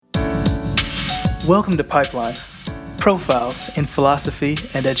Welcome to Pipeline, Profiles in Philosophy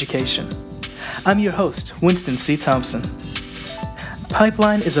and Education. I'm your host, Winston C. Thompson.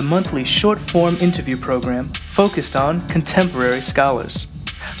 Pipeline is a monthly short-form interview program focused on contemporary scholars.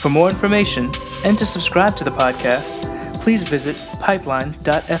 For more information and to subscribe to the podcast, please visit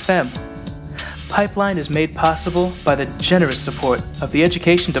pipeline.fm. Pipeline is made possible by the generous support of the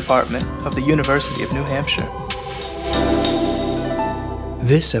Education Department of the University of New Hampshire.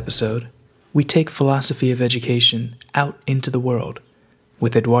 This episode, we take philosophy of education out into the world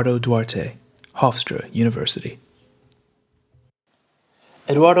with Eduardo Duarte, Hofstra University.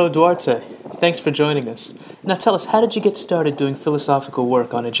 Eduardo Duarte, thanks for joining us. Now tell us, how did you get started doing philosophical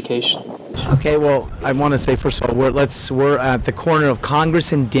work on education? Okay, well, I want to say, first of all, we're at the corner of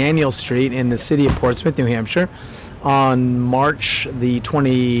Congress and Daniel Street in the city of Portsmouth, New Hampshire, on March the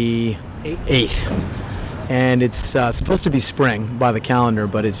 28th. And it's supposed to be spring by the calendar,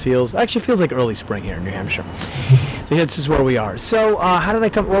 but it feels like early spring here in New Hampshire. So yeah, this is where we are. So how did I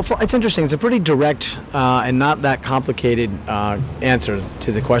come? Well, it's interesting. It's a pretty direct and not that complicated answer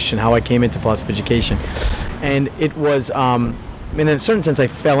to the question how I came into philosophy of education. And it was, in a certain sense, I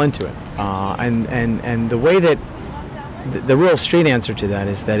fell into it. And the way that the real straight answer to that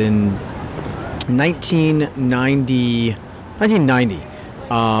is that in 1990,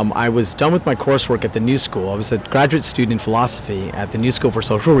 I was done with my coursework at the New School. I was a graduate student in philosophy at the New School for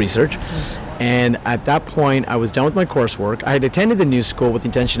Social Research. And at that point, I was done with my coursework. I had attended the New School with the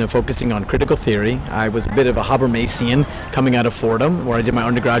intention of focusing on critical theory. I was a bit of a Habermasian coming out of Fordham, where I did my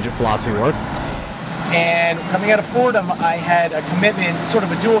undergraduate philosophy work. And coming out of Fordham, I had a commitment, sort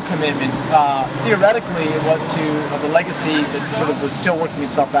of a dual commitment. Theoretically, it was to the legacy that sort of was still working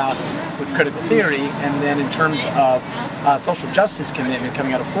itself out with critical theory. And then in terms of social justice commitment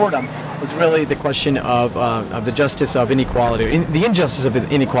coming out of Fordham, was really the question of the justice of inequality, the injustice of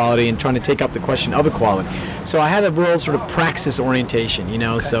inequality, and trying to take up the question of equality. So I had a real sort of praxis orientation,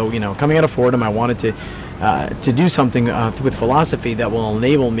 Okay. So, coming out of Fordham, I wanted to do something with philosophy that would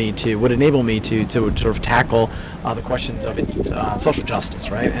enable me to sort of tackle the questions of social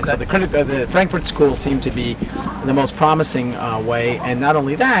justice, right? And so the Frankfurt School seemed to be the most promising way, and not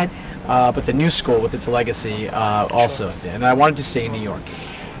only that, but the New School with its legacy also. And I wanted to stay in New York.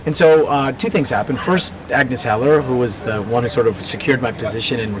 And so two things happened. First, Agnes Heller, who was the one who sort of secured my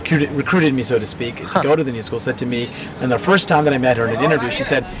position and recruited me, so to speak, to go to the New School, said to me, and the first time that I met her in an interview, she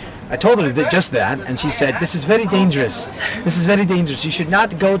said, I told her just that, and she said, this is very dangerous. This is very dangerous. You should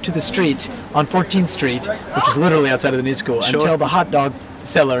not go to the street on 14th Street, which is literally outside of the New School, and tell the hot dog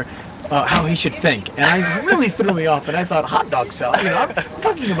seller how he should think. And it really threw me off, and I thought, hot dog seller? I'm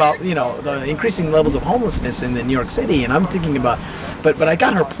talking about, the increasing levels of homelessness in the New York City, and I'm thinking about, but I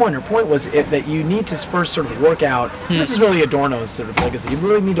got her point. Her point was that you need to first sort of work out, this is really Adorno's sort of legacy, you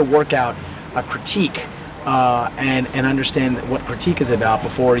really need to work out a critique and understand what critique is about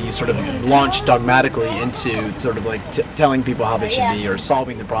before you sort of launch dogmatically into sort of like telling people how they should be or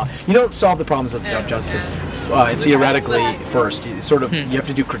solving the problem. You don't solve the problems of justice theoretically first. You have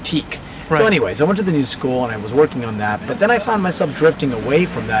to do critique. Right. So anyways, I went to the New School and I was working on that, but then I found myself drifting away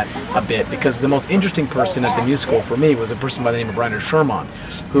from that a bit because the most interesting person at the New School for me was a person by the name of Rainer Schermann,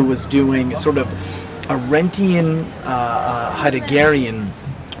 who was doing sort of Arendtian, Heideggerian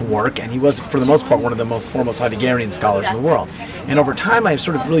work, and he was, for the most part, one of the most foremost Heideggerian scholars in the world. And over time, I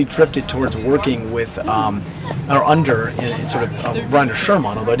sort of really drifted towards working with, under Rainer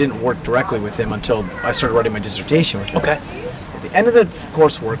Schermann, although I didn't work directly with him until I started writing my dissertation with him. Okay. At the end of the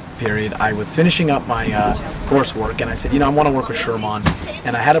coursework period, I was finishing up my coursework, and I said, I want to work with Schermann.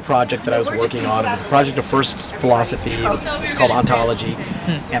 And I had a project that I was working on. It was a project of first philosophy. It's called ontology.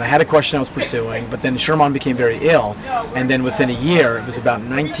 And I had a question I was pursuing, but then Schermann became very ill. And then within a year, it was about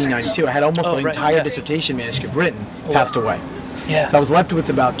 1992, I had almost the entire dissertation manuscript written, passed away. Yeah. So I was left with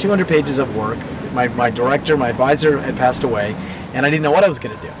about 200 pages of work. My director, my advisor had passed away, and I didn't know what I was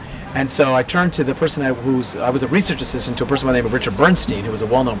going to do. And so I turned to the person I was a research assistant to a person by the name of Richard Bernstein, who was a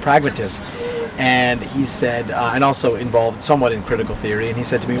well-known pragmatist, and he said, and also involved somewhat in critical theory, and he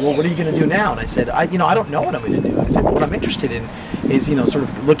said to me, well, what are you going to do now? And I said, I don't know what I'm going to do. I said, what I'm interested in is, sort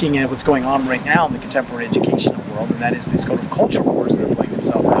of looking at what's going on right now in the contemporary educational world, and that is this sort of culture wars that are playing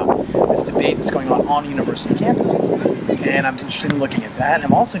themselves out, this debate that's going on university campuses. And I'm interested in looking at that. And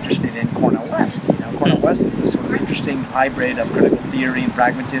I'm also interested in Cornel West. Cornel West is this sort of interesting hybrid of critical theory and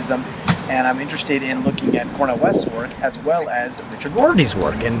pragmatism. And I'm interested in looking at Cornel West's work as well as Richard Rorty's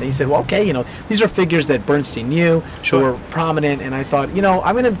work. And he said, well, okay, these are figures that Bernstein knew, who were prominent. And I thought,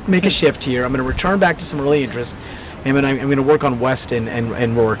 I'm going to make a shift here. I'm going to return back to some early interests. And I'm going to work on West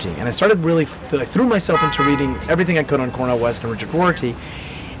and Rorty. And I started really, I threw myself into reading everything I could on Cornel West and Richard Rorty.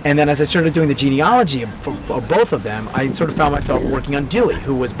 And then as I started doing the genealogy for both of them, I sort of found myself working on Dewey,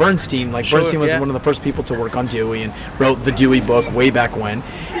 who was Bernstein. Bernstein was one of the first people to work on Dewey and wrote the Dewey book way back when.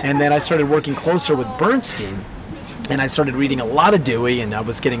 And then I started working closer with Bernstein. And I started reading a lot of Dewey, and I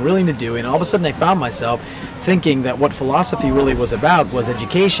was getting really into Dewey, and all of a sudden I found myself thinking that what philosophy really was about was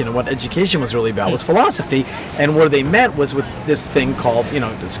education, and what education was really about was philosophy, and where they met was with this thing called,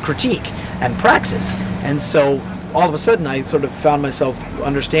 this critique and praxis. And so all of a sudden I sort of found myself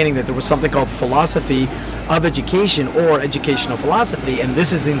understanding that there was something called philosophy of education or educational philosophy, and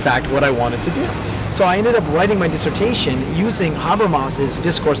this is in fact what I wanted to do. So I ended up writing my dissertation using Habermas's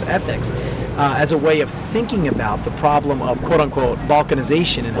discourse ethics as a way of thinking about the problem of quote-unquote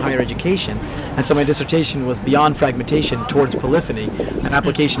balkanization in higher education. And so my dissertation was Beyond Fragmentation Towards Polyphony, an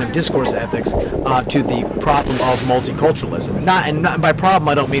application of discourse ethics to the problem of multiculturalism. And by problem,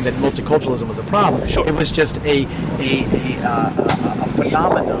 I don't mean that multiculturalism was a problem. Sure. It was just a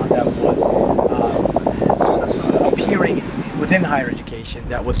phenomenon that was sort of appearing within higher education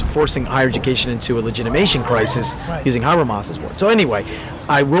that was forcing higher education into a legitimation crisis, using Habermas's word. So anyway,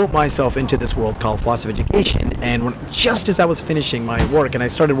 I wrote myself into this world called philosophy of education, and just as I was finishing my work, and I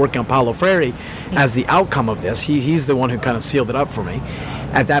started working on Paulo Freire as the outcome of this, he's the one who kind of sealed it up for me.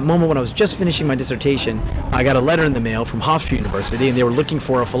 At that moment when I was just finishing my dissertation, I got a letter in the mail from Hofstra University, and they were looking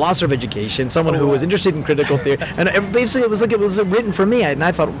for a philosopher of education, someone who was interested in critical theory, and basically it was written for me, and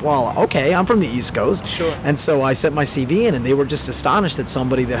I thought, well, okay, I'm from the East Coast, and so I sent my CV in, and they were just astonished that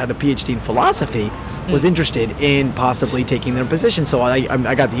somebody that had a PhD in philosophy was interested in possibly taking their position. So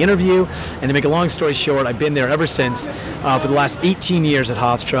I got the interview, and to make a long story short, I've been there ever since for the last 18 years at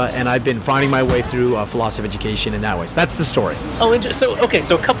Hofstra, and I've been finding my way through philosophy of education in that way. So that's the story. Oh, so okay,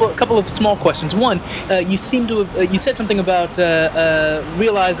 so a couple of small questions. One, you seem to have, you said something about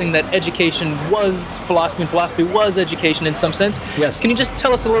realizing that education was philosophy and philosophy was education in some sense. Yes. Can you just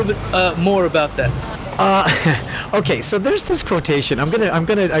tell us a little bit more about that? Okay, so there's this quotation. I'm gonna,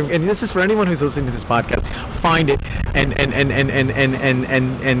 and this is for anyone who's listening to this podcast. Find it and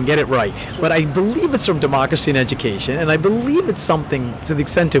get it right. But I believe it's from Democracy in Education, and I believe it's something to the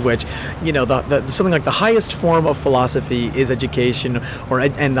extent to which, something like the highest form of philosophy is education,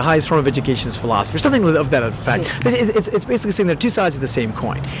 and the highest form of education is philosophy, or something of that effect. Sure. It's basically saying they're two sides of the same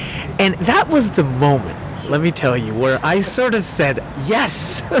coin, and that was the moment, let me tell you, where I sort of said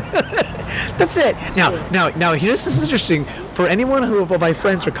yes. That's it. Now, this is interesting for anyone who of my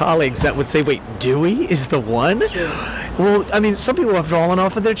friends or colleagues that would say, wait, Dewey is the one? Sure. Well, I mean, some people have fallen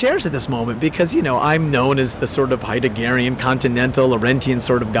off of their chairs at this moment because, I'm known as the sort of Heideggerian, continental, Arendtian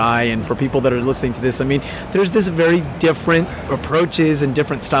sort of guy, and for people that are listening to this, I mean, there's this very different approaches and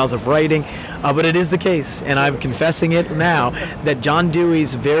different styles of writing, but it is the case, and I'm confessing it now, that John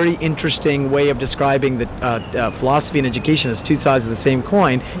Dewey's very interesting way of describing the philosophy and education as two sides of the same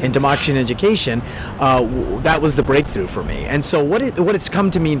coin, and democracy and education, that was the breakthrough for me. And so what it's come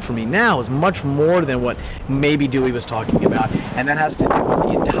to mean for me now is much more than what maybe Dewey was talking about, and that has to do with the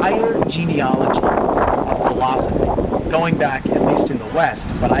entire genealogy of philosophy, going back at least in the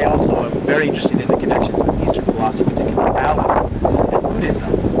West, but I also am very interested in the connections with Eastern philosophy, particularly Taoism and Buddhism.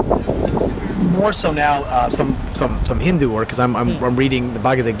 More so now, some Hindu work, because I'm reading the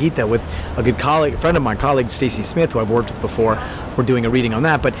Bhagavad Gita with a good friend of mine, colleague Stacy Smith, who I've worked with before. We're doing a reading on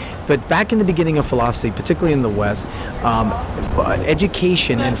that. But back in the beginning of philosophy, particularly in the West,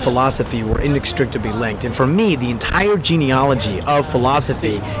 education and philosophy were inextricably linked. And for me, the entire genealogy of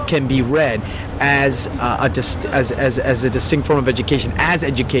philosophy can be read as a distinct form of education, as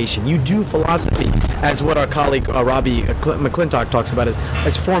education. You do philosophy as what our colleague Robbie McClintock talks about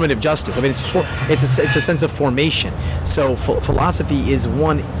as formative justice. I mean, it's a sense of formation. So philosophy is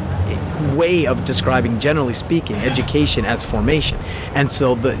one way of describing, generally speaking, education as formation. And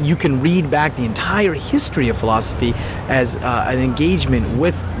so you can read back the entire history of philosophy as an engagement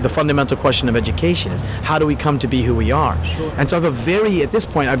with the fundamental question of education, is how do we come to be who we are? Sure. And so at this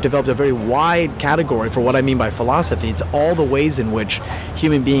point, I've developed a very wide category for what I mean by philosophy. It's all the ways in which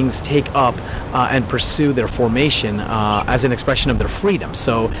human beings take up and pursue their formation as an expression of their freedom.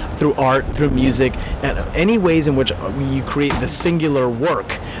 So through art, through music, and any ways in which you create the singular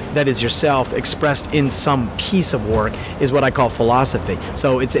work that is yourself expressed in some piece of work is what I call philosophy.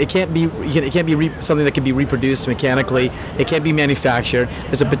 So it can't be something that can be reproduced mechanically. It can't be manufactured.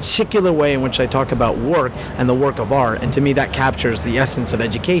 There's a particular way in which I talk about work and the work of art, and to me that captures the essence of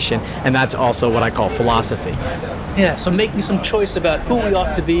education, and that's also what I call philosophy. Yeah, so making some choice about who we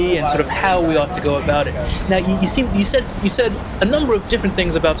ought to be and sort of how we ought to go about it. Now, you said a number of different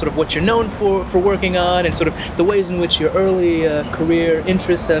things about sort of what you're known for working on, and sort of the ways in which your early career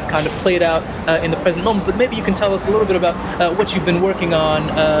interests have kind of played out in the present moment. But maybe you can tell us a little bit about what you've been working on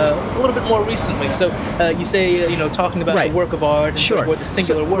a little bit more recently. So you say talking about the work of art, and sort of what the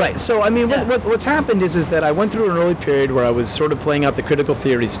singular work. Right. So I mean, what's happened is that I went through an early period where I was sort of playing out the critical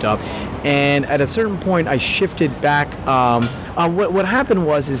theory stuff, and at a certain point I shifted back. What happened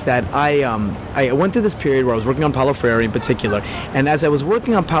is that I went through this period where I was working on Paulo Freire in particular, and as I was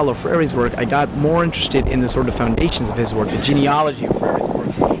working on Paulo Freire's work, I got more interested in the sort of foundations of his work, the genealogy of Freire's work.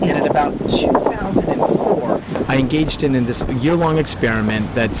 And at about 2004, I engaged in this year-long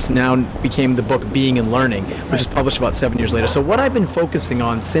experiment that's now became the book Being and Learning, which is published about 7 years later. So what I've been focusing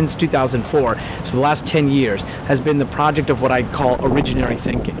on since 2004, so the last 10 years, has been the project of what I call originary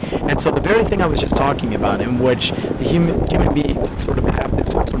thinking. And so the very thing I was just talking about, in which the human beings sort of have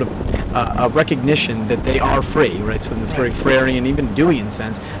this sort of a recognition that they are free, right? So in this very Freirean, even Deweyan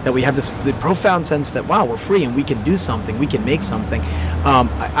sense, that we have this profound sense that, wow, we're free and we can do something, we can make something.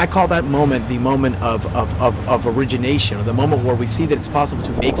 I call that moment the moment of origination, or the moment where we see that it's possible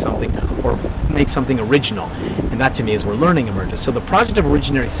to make something, or make something original. And that to me is where learning emerges. So the project of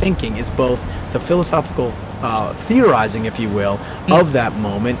originary thinking is both the philosophical theorizing, if you will, of that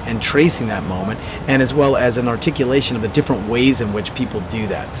moment and tracing that moment, and as well as an articulation of the different ways in which people do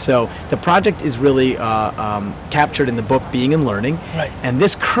that. So the project is really captured in the book Being and Learning. Right. And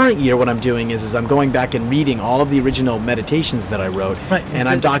this current year, what I'm doing is I'm going back and reading all of the original meditations that I wrote, and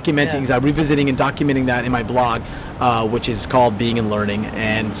I'm documenting, I'm revisiting and documenting that in my blog, which is called Being and Learning.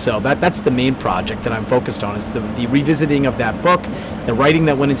 And so that's the main project that I'm focused on, is the revisiting of that book, the writing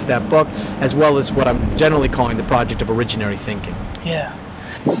that went into that book, as well as what I'm generally calling the project of originary thinking. Yeah.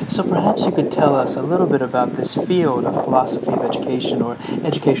 So perhaps you could tell us a little bit about this field of philosophy of education, or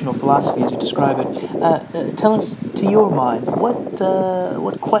educational philosophy as you describe it. Tell us, to your mind,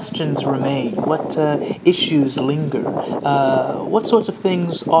 what questions remain? What issues linger? What sorts of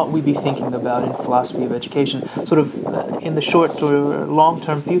things ought we be thinking about in philosophy of education, sort of in the short or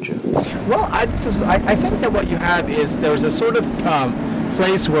long-term future? Well, I think that what you have is there's a sort of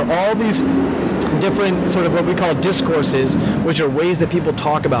place where all these different sort of what we call discourses, which are ways that people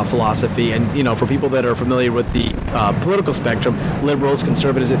talk about philosophy, and for people that are familiar with the political spectrum, liberals,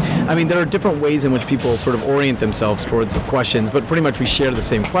 conservatives, I mean, there are different ways in which people sort of orient themselves towards the questions, but pretty much we share the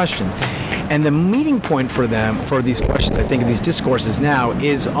same questions. And the meeting point for them, for these questions, I think, in these discourses now,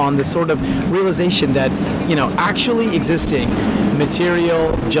 is on the sort of realization that, actually existing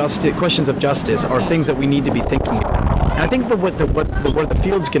material justice, questions of justice, are things that we need to be thinking about. And I think that where the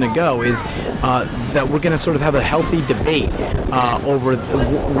field's going to go is that we're going to sort of have a healthy debate over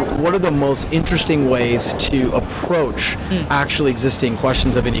what are the most interesting ways to approach actually existing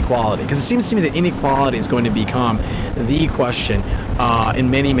questions of inequality. Because it seems to me that inequality is going to become the question in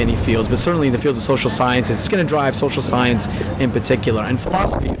many, many fields, but certainly in the fields of social sciences. It's going to drive social science in particular, and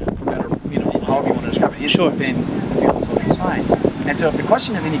philosophy, for better, however you want to describe it, is within the field of social science. And so if the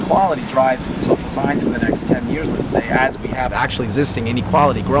question of inequality drives social science for the next 10 years, let's say, as we have actually existing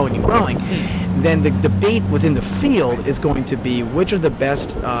inequality growing and growing, then the debate within the field is going to be which are the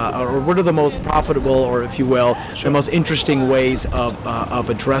best, or what are the most profitable, or if you will, the most interesting ways of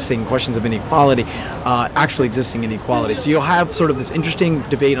addressing questions of inequality, actually existing inequality. So you'll have sort of this interesting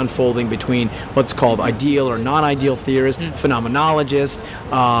debate unfolding between what's called ideal or non-ideal theorists, phenomenologists,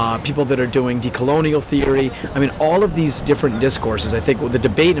 people that are doing decolonial theory. I mean, all of these different discourses. I think the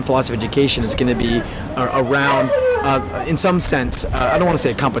debate in philosophy of education is going to be around, in some sense, I don't want to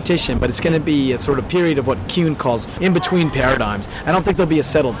say a competition, but it's going to be a sort of period of what Kuhn calls in-between paradigms. I don't think there'll be a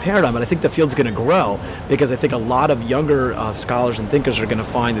settled paradigm, but I think the field's going to grow, because I think a lot of younger scholars and thinkers are going to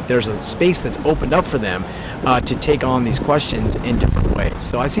find that there's a space that's opened up for them to take on these questions in different ways.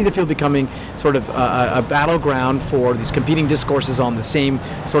 So I see the field becoming sort of a battleground for these competing discourses on the same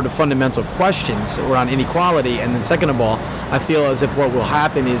sort of fundamental questions around inequality. And then second of all, I feel as if what will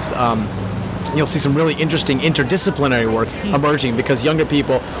happen is you'll see some really interesting interdisciplinary work emerging, because younger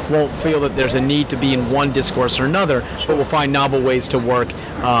people won't feel that there's a need to be in one discourse or another, but will find novel ways to work,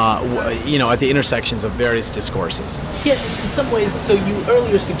 at the intersections of various discourses. Yeah, in some ways. So you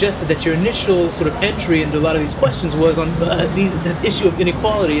earlier suggested that your initial sort of entry into a lot of these questions was on this issue of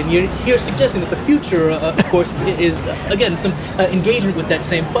inequality, and you're here suggesting that the future, of course, is again some engagement with that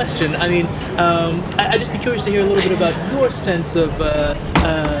same question. I mean, I'd just be curious to hear a little bit about your sense of,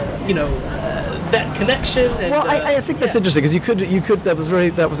 that connection. And, well, I think that's interesting, because you could that was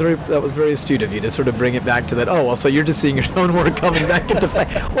very astute of you to sort of bring it back to that. Oh, well, so you're just seeing your own work coming back into play.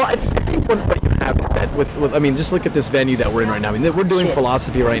 Well, I think what you have is that with I mean, just look at this venue that we're in right now. I mean, we're doing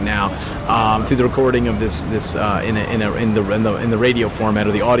philosophy right now through the recording of this in the radio format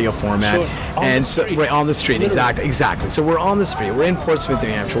or the audio format, and so right on the street, exactly. So we're on the street. We're in Portsmouth, New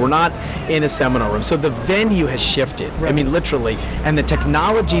Hampshire. We're not in a seminar room. So the venue has shifted. Right. I mean, literally, and the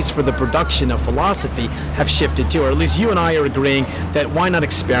technologies for the production of philosophy have shifted too, or at least you and I are agreeing that why not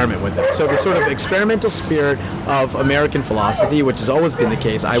experiment with it? So the sort of experimental spirit of American philosophy, which has always been the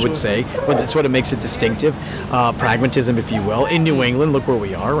case, I would say, but it's what it makes it distinctive, pragmatism, if you will. In New England, look where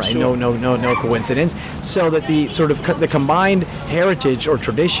we are, right? No coincidence. So that the sort of the combined heritage or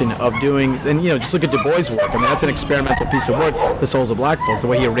tradition of doing, and just look at Du Bois' work. I mean, that's an experimental piece of work. The Souls of Black Folk, the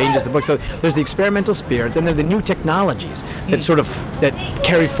way he arranges the book. So there's the experimental spirit. Then there are the new technologies that sort of that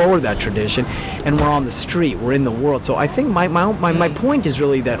carry forward that tradition, and we're on the street. We're in the world. So I think my point is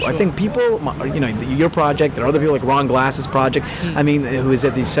really that I think people, your project, there are other people like Ron Glass's project. I mean, who is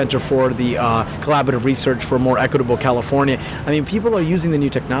at the Center for the Collaborative Research for a More Equitable California. I mean, people are using the new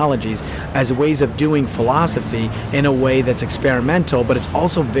technologies as ways of doing philosophy in a way that's experimental, but it's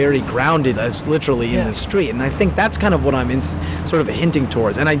also very grounded as literally in the street. And I think that's kind of what I'm sort of hinting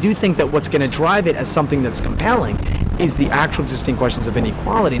towards. And I do think that what's going to drive it as something that's compelling is the actual existing questions of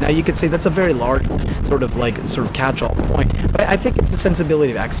inequality. Now, you could say that's a very large sort of catch-all point, but I think it's the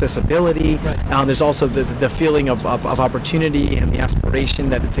sensibility of accessibility. Right. There's also the feeling of opportunity and the aspiration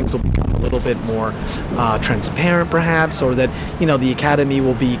that things will become a little bit more transparent, perhaps, or that the academy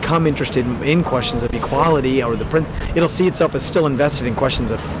will become interested in questions of equality, or it'll see itself as still invested in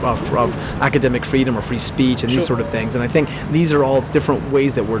questions of academic freedom or free speech and these sort of things. And I think these are all different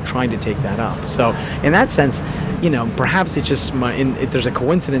ways that we're trying to take that up. So in that sense, perhaps it's just there's a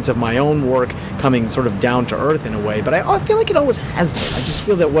coincidence of my own work coming sort of down to earth in a way, but I feel like it always has been. I just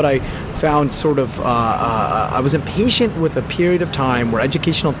feel that what I found sort of, I was impatient with a period of time where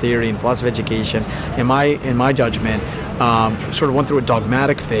educational theory and philosophy of education, in my judgment, sort of went through a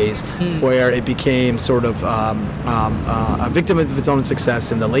dogmatic phase where it became sort of a victim of its own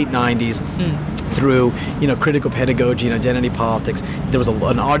success in the late 90s through critical pedagogy and identity politics. There was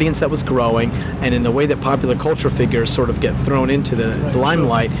an audience that was growing, and in the way that popular culture figures sort of get thrown into the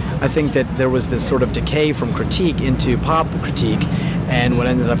limelight, I think that there was this sort of decay from critique into pop critique. And what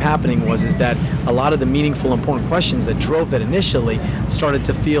ended up happening is that a lot of the meaningful, important questions that drove that initially started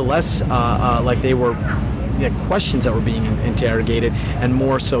to feel less like they were questions that were being interrogated, and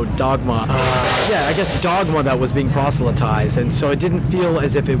more so dogma. Dogma that was being proselytized, and so it didn't feel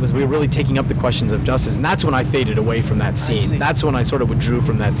as if we were really taking up the questions of justice. And that's when I faded away from that scene. That's when I sort of withdrew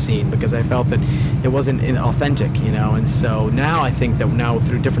from that scene, because I felt that it wasn't authentic, And so now I think that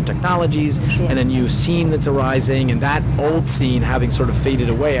through different technologies and a new scene that's arising, and that old scene having sort of faded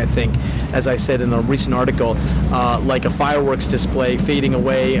away, I think, as I said in a recent article, like a fireworks display fading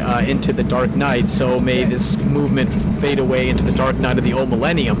away into the dark night, so may this movement fade away into the dark night of the old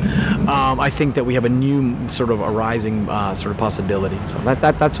millennium. I think that we have a new sort of arising sort of possibility. So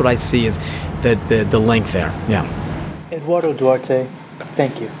that's what I see as the length there. Yeah. Eduardo Duarte,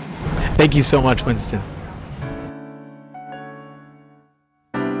 thank you. Thank you so much, Winston.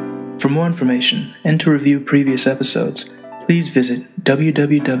 For more information and to review previous episodes, please visit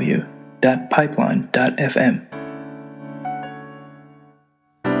www.pipeline.fm.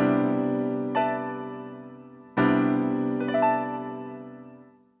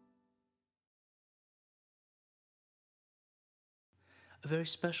 A very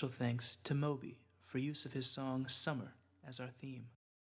special thanks to Moby for use of his song Summer as our theme.